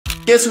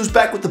Guess who's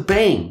back with a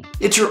bang?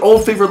 It's your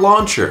old favorite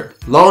launcher,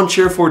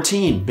 Lawnchair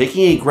 14,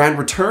 making a grand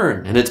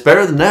return, and it's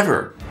better than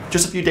ever.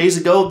 Just a few days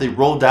ago, they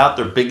rolled out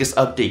their biggest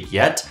update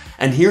yet,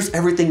 and here's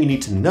everything you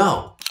need to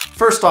know.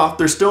 First off,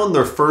 they're still in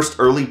their first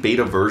early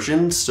beta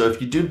version, so if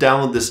you do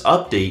download this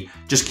update,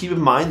 just keep in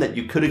mind that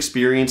you could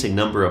experience a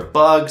number of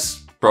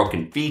bugs,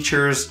 broken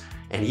features,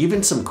 and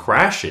even some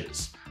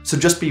crashes, so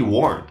just be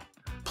warned.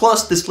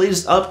 Plus, this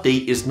latest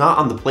update is not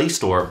on the Play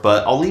Store,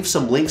 but I'll leave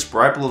some links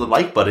right below the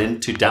like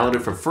button to download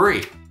it for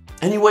free.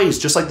 Anyways,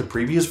 just like the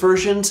previous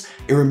versions,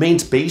 it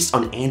remains based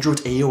on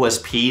Android's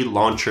AOSP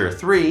Lawnchair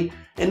 3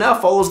 and now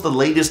follows the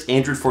latest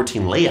Android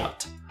 14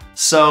 layout.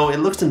 So it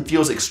looks and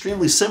feels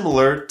extremely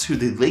similar to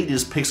the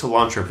latest Pixel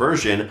Launcher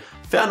version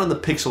found on the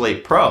Pixel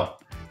 8 Pro.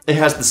 It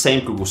has the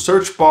same Google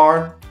search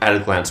bar,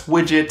 at-a-glance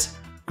widget,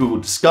 Google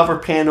Discover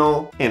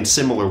panel, and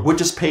similar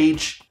widgets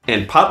page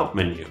and pop-up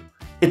menu.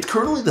 It's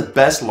currently the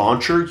best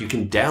launcher you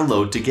can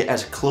download to get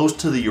as close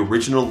to the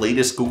original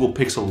latest Google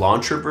Pixel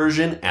Launcher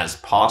version as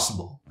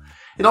possible.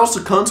 It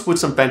also comes with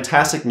some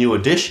fantastic new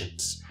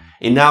additions.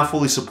 It now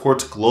fully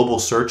supports global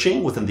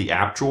searching within the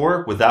app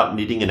drawer without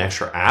needing an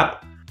extra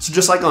app. So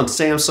just like on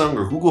Samsung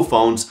or Google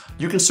phones,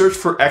 you can search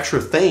for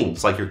extra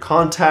things like your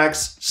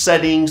contacts,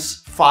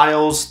 settings,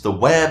 files, the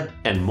web,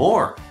 and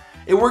more.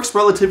 It works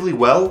relatively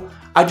well.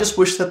 I just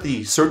wish that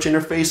the search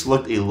interface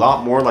looked a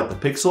lot more like the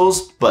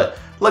Pixels, but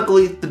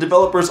luckily the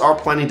developers are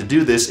planning to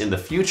do this in the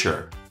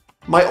future.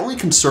 My only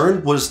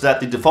concern was that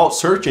the default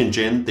search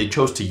engine they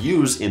chose to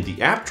use in the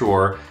app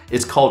drawer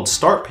is called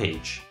Start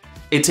Page.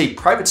 It's a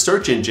private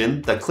search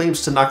engine that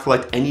claims to not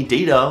collect any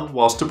data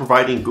while still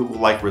providing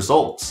Google-like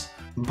results.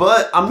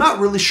 But I'm not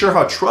really sure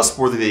how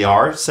trustworthy they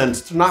are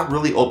since they're not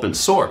really open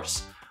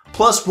source.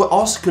 Plus, what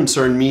also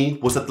concerned me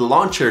was that the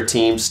Lawnchair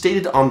team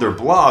stated on their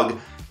blog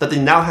that they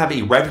now have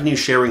a revenue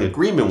sharing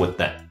agreement with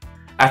them.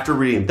 After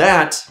reading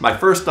that, my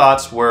first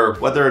thoughts were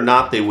whether or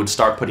not they would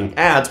start putting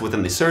ads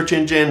within the search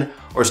engine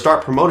or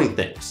start promoting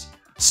things.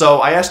 So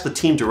I asked the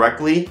team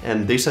directly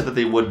and they said that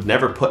they would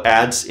never put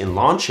ads in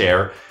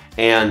Lawnchair,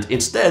 and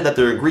instead that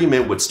their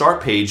agreement with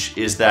Start Page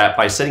is that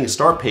by setting a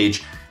Start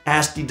Page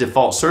as the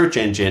default search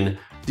engine,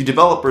 the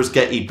developers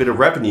get a bit of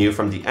revenue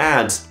from the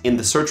ads in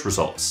the search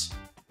results.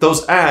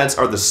 Those ads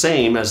are the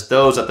same as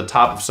those at the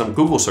top of some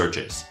Google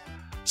searches.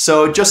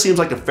 So it just seems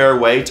like a fair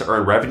way to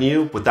earn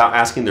revenue without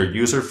asking their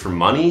users for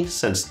money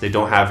since they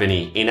don't have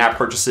any in-app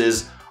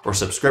purchases or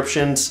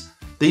subscriptions.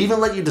 They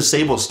even let you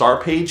disable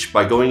Start Page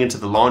by going into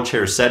the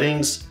Lawnchair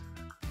settings,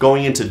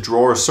 going into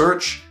drawer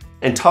search,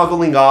 and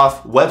toggling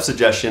off web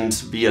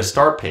suggestions via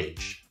Start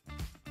Page.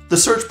 The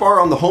search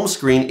bar on the home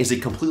screen is a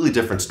completely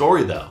different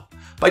story though.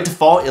 By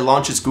default, it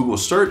launches Google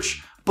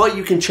Search, but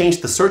you can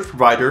change the search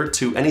provider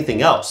to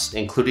anything else,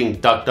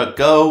 including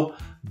DuckDuckGo,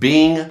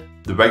 Bing,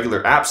 the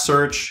regular app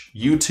search,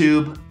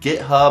 YouTube,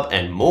 GitHub,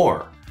 and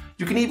more.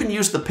 You can even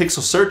use the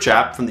Pixel Search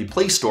app from the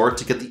Play Store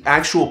to get the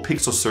actual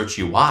Pixel Search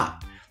UI.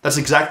 That's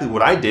exactly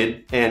what I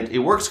did, and it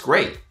works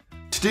great.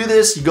 To do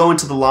this, you go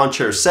into the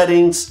Lawnchair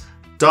settings,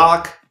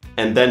 dock,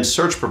 and then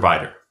search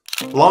provider.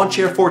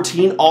 Lawnchair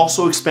 14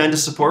 also expanded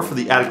support for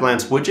the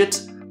at-a-glance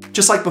widget.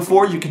 Just like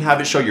before, you can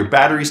have it show your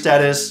battery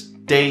status,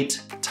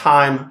 date,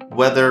 time,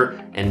 weather,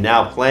 and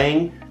now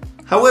playing.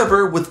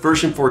 However, with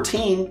version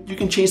 14, you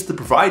can change the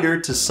provider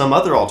to some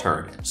other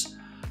alternatives.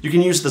 You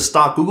can use the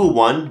stock Google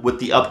one with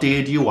the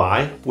updated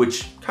UI,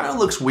 which kind of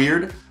looks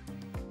weird.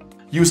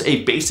 Use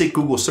a basic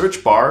Google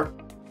search bar.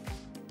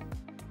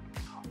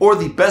 Or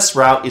the best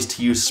route is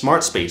to use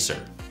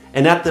Smartspacer,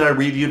 an app that I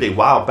reviewed a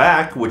while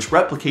back which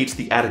replicates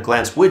the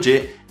at-a-glance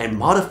widget and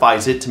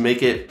modifies it to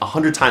make it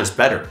 100 times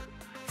better.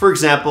 For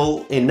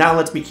example, it now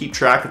lets me keep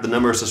track of the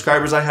number of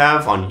subscribers I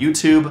have on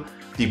YouTube,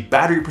 the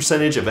battery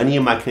percentage of any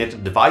of my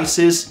connected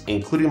devices,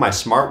 including my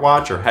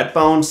smartwatch or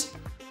headphones,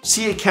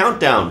 see a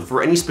countdown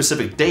for any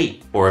specific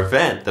date or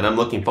event that I'm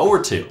looking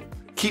forward to,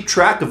 keep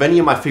track of any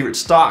of my favorite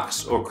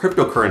stocks or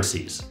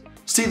cryptocurrencies,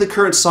 see the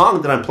current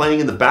song that I'm playing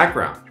in the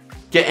background,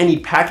 get any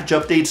package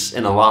updates,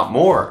 and a lot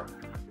more.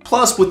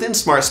 Plus, within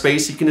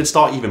Smartspace, you can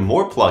install even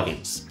more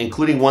plugins,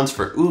 including ones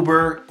for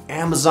Uber,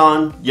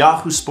 Amazon,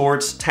 Yahoo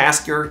Sports,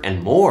 Tasker,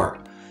 and more.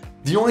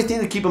 The only thing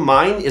to keep in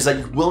mind is that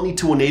you will need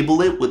to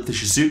enable it with the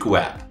Shizuku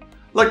app.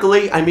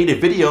 Luckily, I made a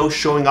video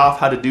showing off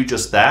how to do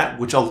just that,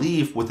 which I'll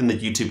leave within the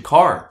YouTube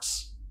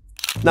cards.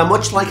 Now,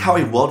 much like how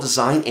a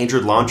well-designed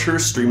Android launcher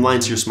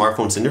streamlines your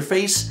smartphone's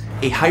interface,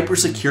 a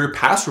hyper-secure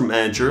password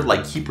manager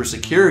like Keeper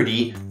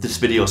Security, this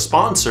video's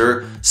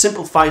sponsor,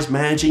 simplifies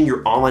managing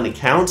your online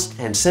accounts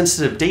and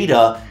sensitive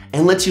data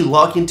and lets you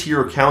log into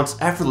your accounts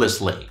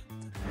effortlessly.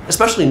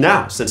 Especially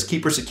now, since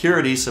Keeper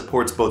Security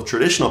supports both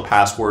traditional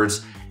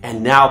passwords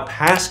and now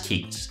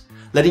passkeys,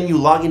 letting you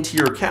log into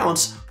your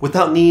accounts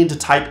without needing to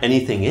type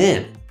anything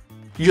in.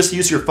 You just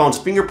use your phone's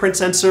fingerprint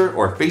sensor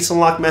or face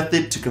unlock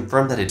method to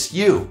confirm that it's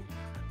you.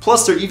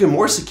 Plus, they're even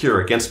more secure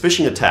against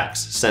phishing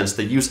attacks since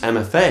they use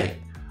MFA.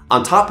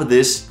 On top of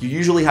this, you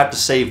usually have to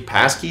save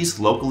passkeys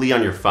locally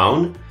on your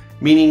phone,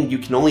 meaning you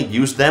can only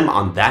use them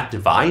on that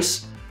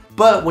device.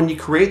 But when you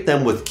create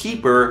them with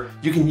Keeper,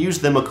 you can use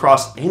them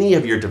across any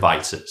of your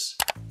devices.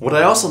 What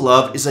I also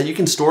love is that you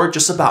can store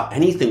just about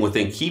anything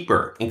within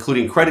Keeper,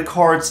 including credit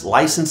cards,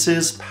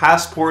 licenses,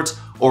 passports,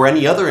 or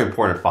any other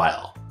important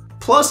file.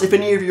 Plus, if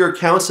any of your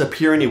accounts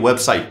appear in a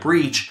website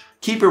breach,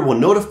 Keeper will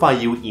notify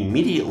you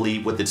immediately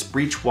with its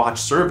Breach Watch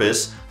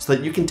service so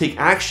that you can take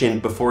action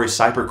before a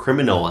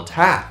cybercriminal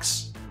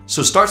attacks.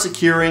 So start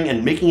securing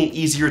and making it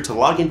easier to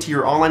log into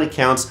your online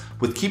accounts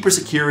with Keeper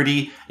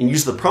Security and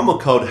use the promo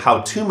code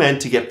HowToMen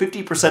to get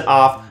 50%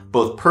 off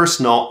both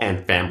personal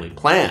and family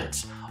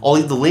plans. I'll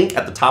leave the link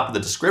at the top of the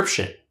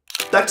description.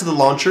 Back to the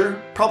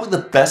launcher, probably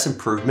the best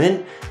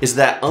improvement is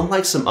that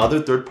unlike some other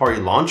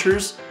third-party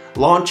launchers,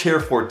 Lawnchair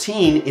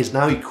 14 is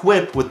now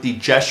equipped with the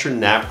Gesture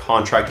Nav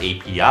Contract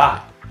API.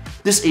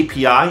 This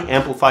API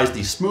amplifies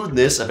the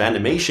smoothness of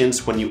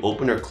animations when you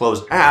open or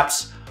close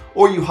apps,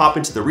 or you hop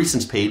into the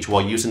recents page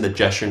while using the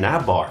Gesture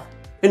Navbar.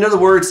 In other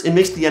words, it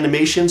makes the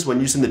animations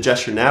when using the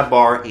Gesture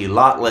Navbar a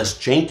lot less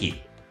janky.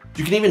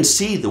 You can even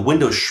see the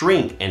windows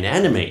shrink and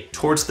animate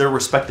towards their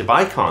respective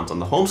icons on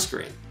the home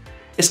screen.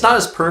 It's not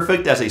as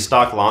perfect as a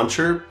stock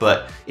launcher,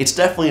 but it's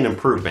definitely an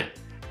improvement.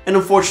 And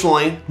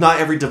unfortunately, not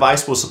every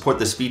device will support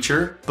this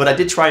feature, but I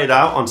did try it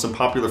out on some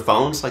popular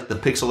phones like the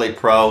Pixel 8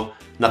 Pro,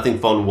 Nothing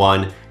Phone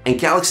 1, and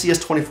Galaxy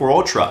S24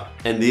 Ultra,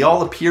 and they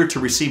all appear to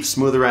receive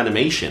smoother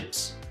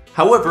animations.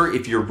 However,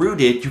 if you're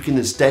rooted, you can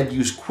instead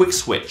use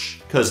QuickSwitch,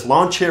 because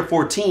Lawnchair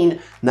 14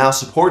 now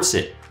supports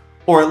it,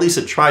 or at least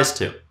it tries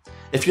to.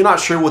 If you're not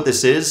sure what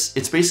this is,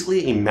 it's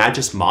basically a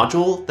Magis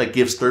module that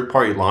gives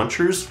third-party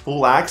launchers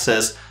full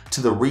access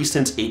to the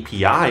recent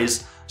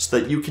APIs so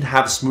that you can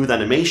have smooth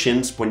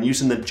animations when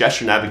using the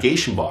gesture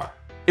navigation bar.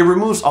 It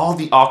removes all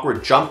the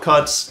awkward jump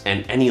cuts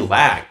and any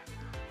lag.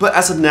 But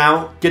as of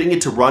now, getting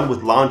it to run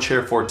with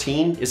Lawnchair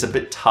 14 is a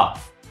bit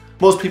tough.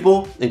 Most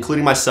people,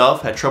 including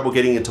myself, had trouble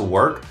getting it to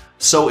work,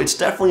 so it's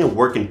definitely a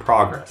work in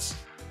progress.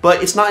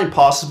 But it's not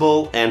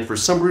impossible, and for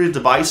some rooted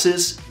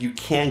devices, you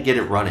can get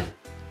it running.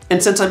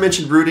 And since I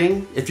mentioned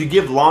rooting, if you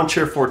give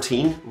Lawnchair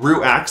 14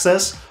 root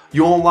access,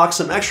 you'll unlock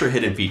some extra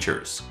hidden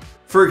features.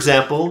 For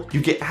example, you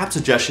get app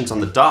suggestions on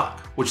the dock,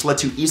 which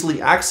lets you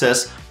easily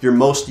access your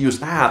most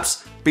used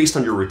apps based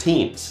on your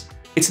routines.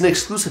 It's an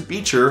exclusive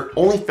feature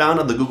only found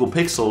on the Google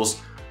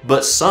Pixels,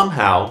 but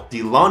somehow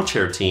the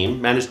Lawnchair team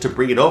managed to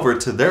bring it over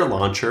to their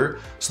launcher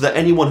so that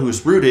anyone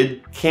who's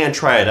rooted can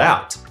try it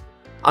out.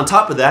 On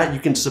top of that, you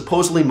can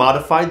supposedly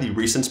modify the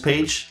recents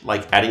page,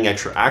 like adding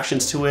extra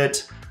actions to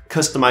it,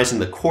 customizing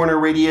the corner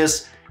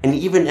radius, and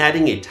even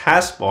adding a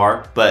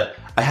taskbar, but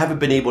I haven't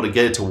been able to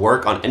get it to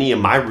work on any of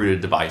my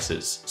rooted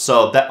devices,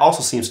 so that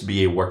also seems to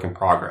be a work in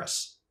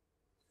progress.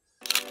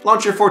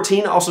 Lawnchair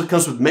 14 also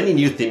comes with many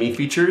new theming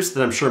features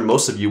that I'm sure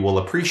most of you will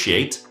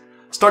appreciate.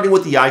 Starting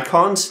with the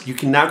icons, you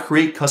can now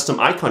create custom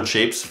icon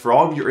shapes for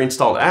all of your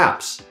installed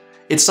apps.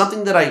 It's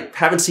something that I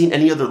haven't seen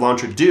any other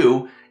launcher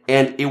do,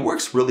 and it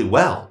works really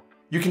well.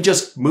 You can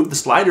just move the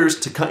sliders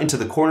to cut into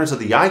the corners of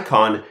the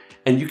icon,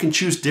 and you can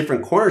choose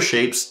different corner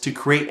shapes to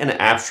create an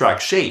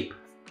abstract shape.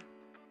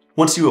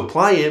 Once you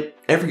apply it,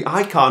 every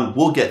icon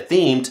will get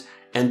themed,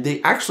 and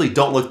they actually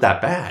don't look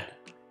that bad.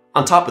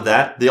 On top of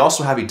that, they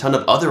also have a ton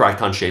of other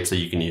icon shapes that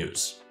you can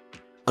use.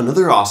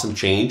 Another awesome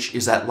change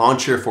is that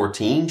Lawnchair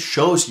 14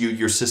 shows you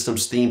your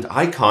system's themed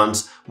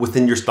icons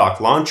within your stock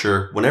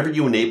launcher whenever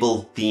you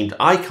enable themed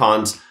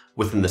icons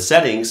within the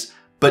settings,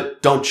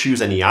 but don't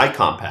choose any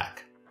icon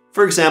pack.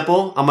 For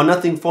example, on my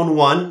Nothing Phone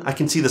 1, I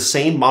can see the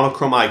same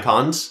monochrome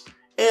icons,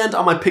 and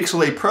on my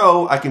Pixel 8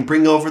 Pro, I can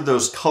bring over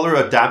those color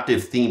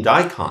adaptive themed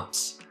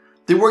icons.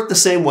 They work the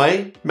same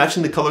way,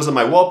 matching the colors of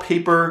my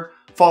wallpaper,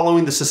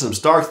 following the system's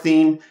dark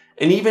theme,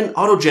 and even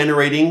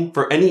auto-generating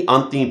for any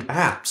unthemed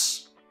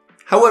apps.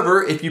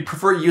 However, if you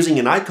prefer using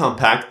an icon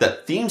pack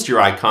that themes your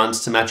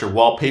icons to match your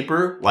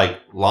wallpaper, like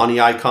Lani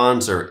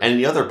icons or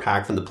any other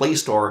pack from the Play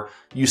Store,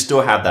 you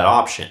still have that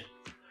option.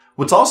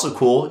 What's also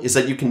cool is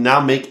that you can now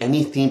make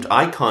any themed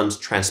icons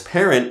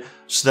transparent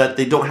so that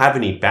they don't have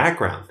any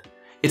background.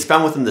 It's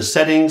found within the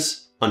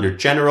settings, under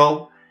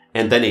General,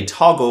 and then a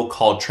toggle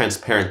called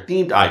Transparent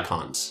Themed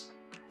Icons.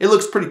 It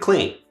looks pretty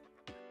clean.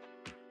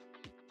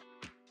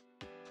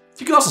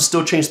 You can also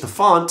still change the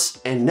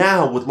font, and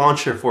now with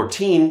Lawnchair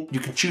 14, you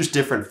can choose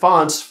different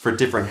fonts for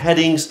different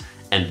headings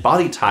and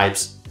body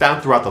types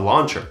found throughout the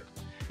launcher.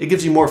 It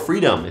gives you more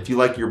freedom if you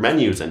like your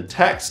menus and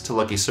text to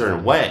look a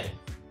certain way.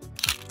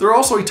 There are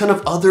also a ton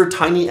of other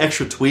tiny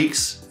extra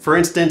tweaks. For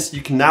instance,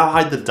 you can now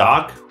hide the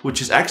dock,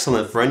 which is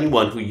excellent for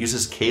anyone who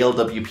uses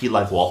KLWP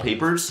Live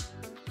wallpapers.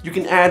 You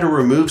can add or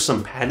remove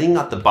some padding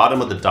at the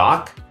bottom of the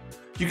dock.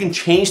 You can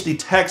change the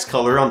text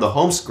color on the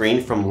home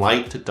screen from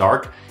light to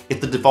dark if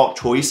the default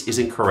choice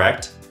isn't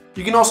correct.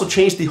 You can also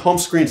change the home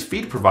screen's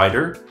feed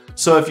provider.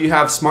 So if you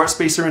have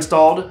Smartspacer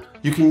installed,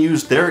 you can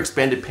use their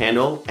expanded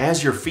panel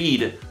as your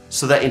feed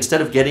so that instead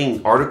of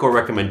getting article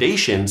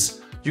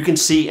recommendations, you can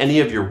see any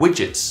of your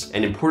widgets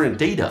and important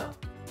data.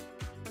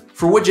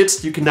 For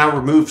widgets, you can now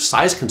remove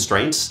size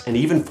constraints and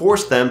even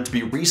force them to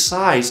be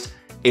resized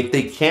if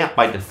they can't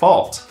by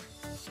default.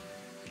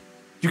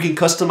 You can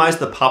customize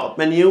the pop-up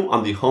menu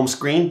on the home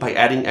screen by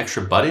adding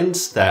extra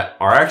buttons that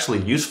are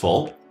actually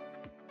useful.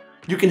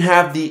 You can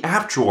have the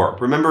app drawer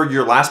remember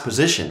your last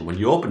position when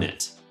you open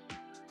it.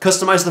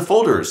 Customize the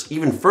folders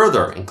even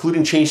further,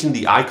 including changing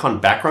the icon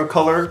background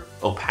color,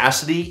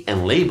 opacity,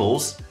 and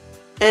labels.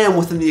 And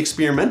within the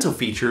experimental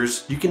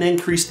features, you can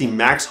increase the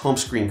max home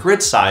screen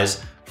grid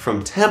size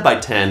from 10 by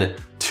 10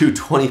 to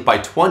 20 by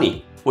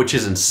 20, which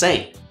is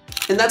insane.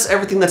 And that's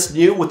everything that's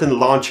new within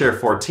Lawnchair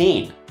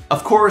 14.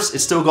 Of course, it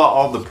still got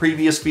all the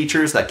previous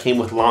features that came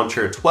with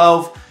Lawnchair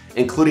 12,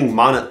 including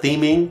Monot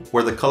theming,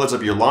 where the colors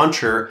of your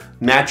launcher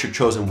match your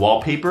chosen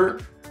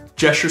wallpaper,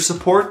 gesture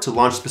support to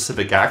launch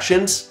specific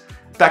actions,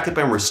 backup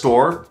and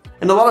restore,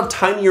 and a lot of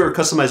tinier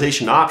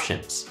customization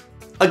options.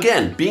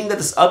 Again, being that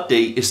this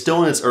update is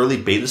still in its early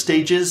beta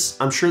stages,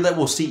 I'm sure that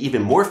we'll see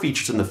even more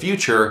features in the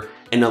future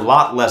and a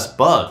lot less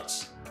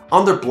bugs.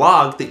 On their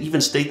blog, they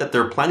even state that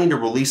they're planning to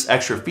release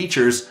extra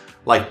features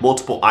like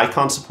multiple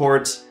icon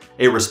support,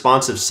 a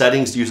responsive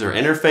settings user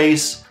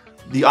interface,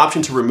 the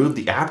option to remove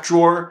the app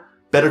drawer,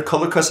 better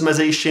color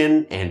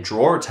customization, and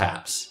drawer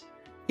tabs.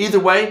 Either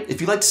way,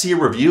 if you'd like to see a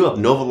review of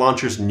Nova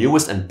Launcher's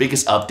newest and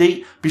biggest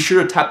update, be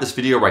sure to tap this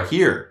video right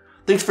here.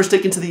 Thanks for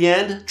sticking to the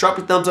end, drop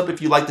your thumbs up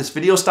if you like this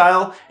video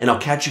style, and I'll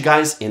catch you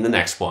guys in the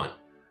next one.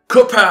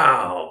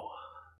 Kapow!